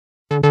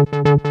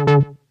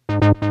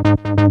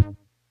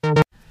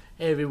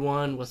Hey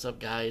everyone, what's up,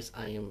 guys?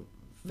 I am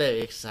very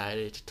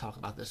excited to talk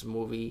about this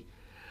movie.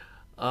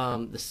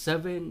 The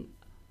Seven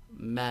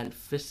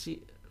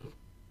Magnificent.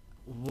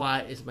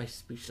 Why is my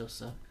speech so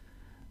sir?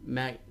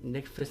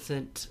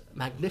 Magnificent.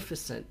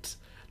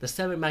 The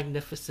Seven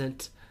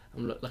Magnificent.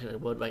 I'm looking at the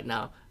word right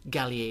now.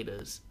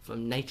 Gladiators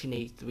from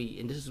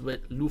 1983, and this is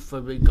with Lou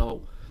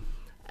Ferrigno.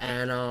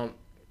 And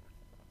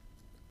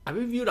I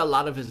reviewed a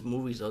lot of his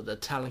movies, though. The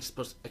Talent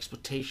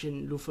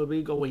Exploitation, Lou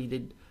Ferrigno, where he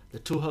did the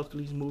two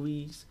Hercules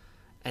movies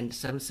and the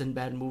Seven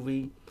Sinbad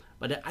movie.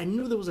 But I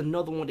knew there was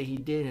another one that he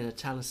did in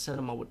Italian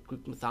cinema with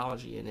Greek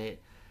mythology in it.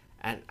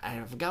 And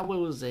I forgot what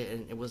was it,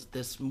 and it was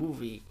this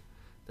movie,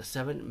 The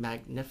Seven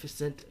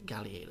Magnificent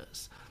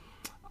Gladiators.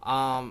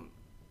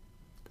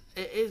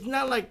 It's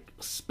not like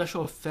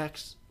special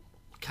effects,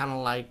 kind of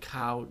like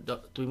how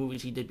the three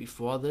movies he did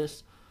before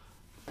this.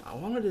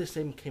 One of the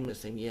same came in the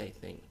same year, I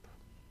think.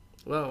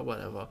 Well,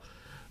 whatever.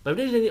 But if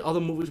there's any other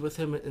movies with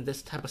him in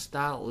this type of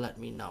style, let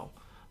me know.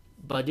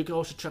 But you can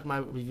also check my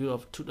review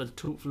of the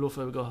two Lou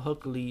Ferrigno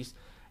Hercules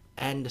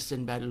and the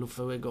Sinbad Lou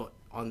Ferrigno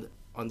on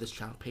this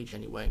channel page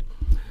anyway.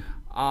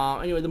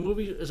 Anyway, the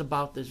movie is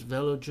about this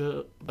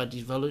villager, but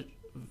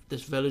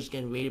this village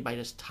getting raided by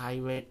this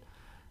tyrant,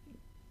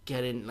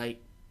 getting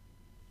like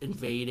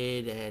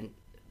invaded, and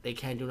they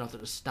can't do nothing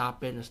to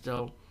stop it. And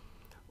still,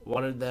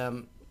 one of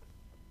them,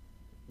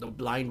 the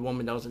blind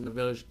woman that was in the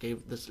village,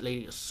 gave this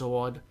lady a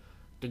sword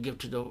to give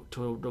to the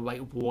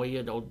white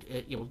warrior that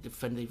would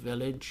defend the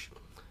village.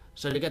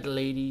 So they got the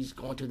ladies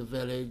going to the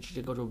village.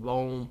 They go to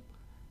Rome,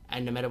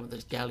 and they met up with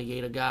this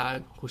gladiator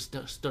guy who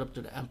stood up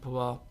to the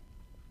emperor,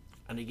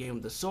 and they gave him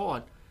the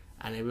sword.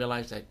 And they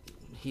realized that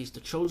he's the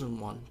chosen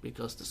one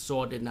because the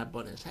sword did not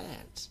burn his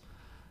hands.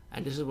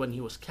 And this is when he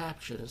was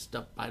captured and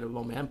stuff by the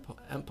Roman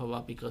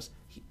emperor because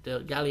the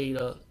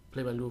gladiator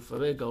played by Lou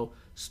Ferrigno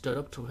stood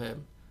up to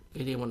him.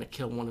 He didn't want to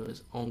kill one of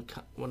his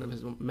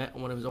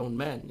own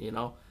men,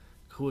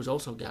 who was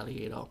also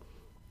gladiator.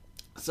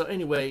 So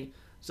anyway,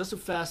 just to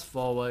fast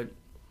forward,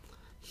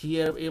 he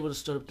was able to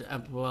stand up the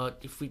emperor,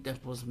 defeat the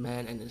emperor's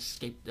men, and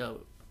escape the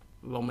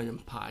Roman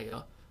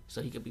Empire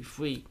so he could be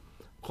free.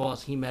 Of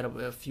course, he met up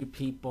with a few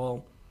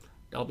people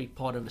that'll be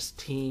part of his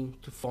team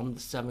to form the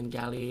Seven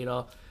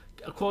Gladiator.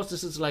 Of course,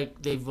 this is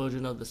like their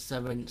version of the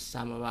Seven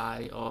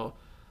Samurai or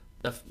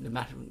the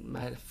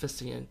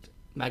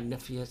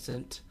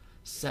Magnificent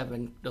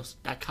Seven,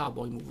 that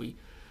cowboy movie.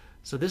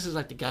 So this is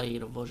like the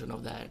gladiator version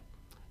of that.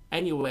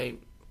 Anyway,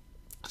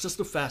 just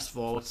to fast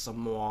forward some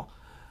more,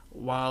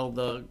 while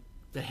the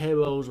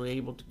heroes were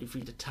able to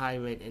defeat the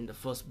tyrant in the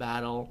first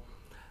battle,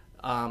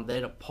 they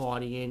ended up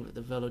partying with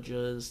the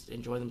villagers,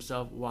 enjoying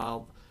themselves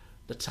while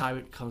the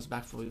tyrant comes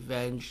back for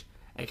revenge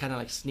and kind of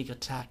like sneak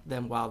attack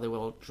them while they were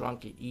all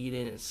drunk and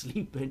eating and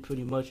sleeping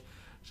pretty much.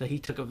 So he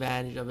took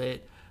advantage of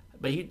it.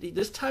 But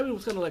this tyrant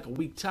was kind of like a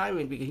weak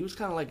tyrant because he was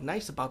kind of like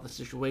nice about the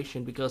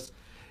situation because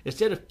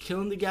instead of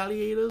killing the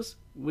gladiators,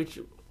 which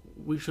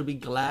we should be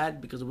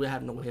glad because we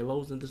have no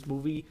heroes in this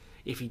movie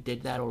if he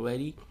did that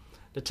already,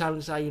 the tyrant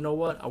decided, you know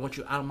what, I want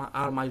you out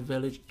of my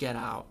village, get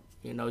out.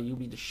 You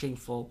be the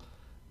shameful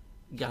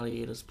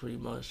gladiators pretty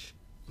much.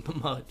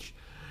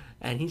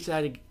 And he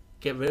decided to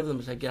get rid of them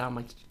and said, get out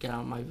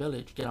of my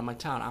village, get out of my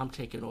town, I'm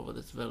taking over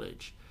this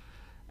village.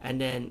 And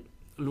then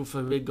Lou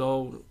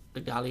Ferrigno,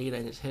 the gladiator,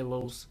 and his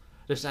heroes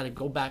decided to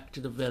go back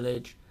to the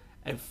village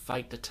and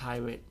fight the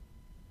tyrant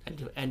and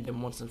to end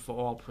him once and for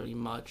all, pretty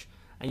much.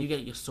 And you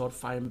get your sword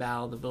fighting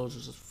battle, the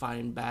villagers are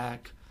fighting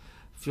back.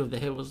 A few of the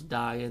heroes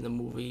die in the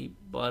movie,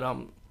 but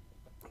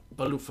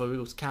Lou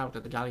Ferrigno's character,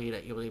 the gladiator,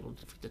 he was able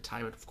to defeat the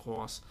tyrant, of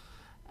course.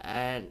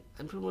 And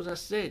pretty much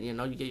that's it. You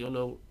get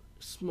your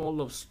small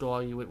little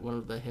story with one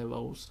of the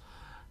heroes,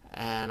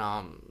 and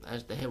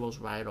as the heroes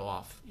ride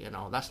off,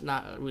 that's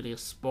not really a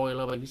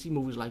spoiler, but if you see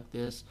movies like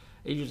this,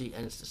 it usually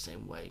ends the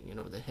same way,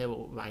 the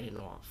hero riding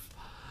off.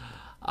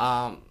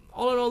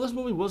 All in all, this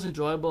movie was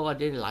enjoyable. I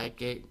didn't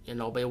like it,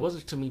 but it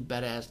wasn't to me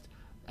better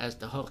as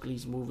the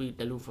Hercules movie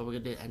that Lou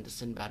Ferrigno did and the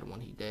Sinbad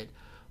one he did,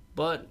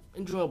 but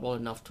enjoyable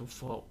enough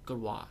for a good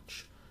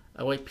watch.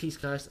 Anyway, peace,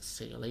 guys.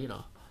 See you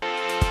later.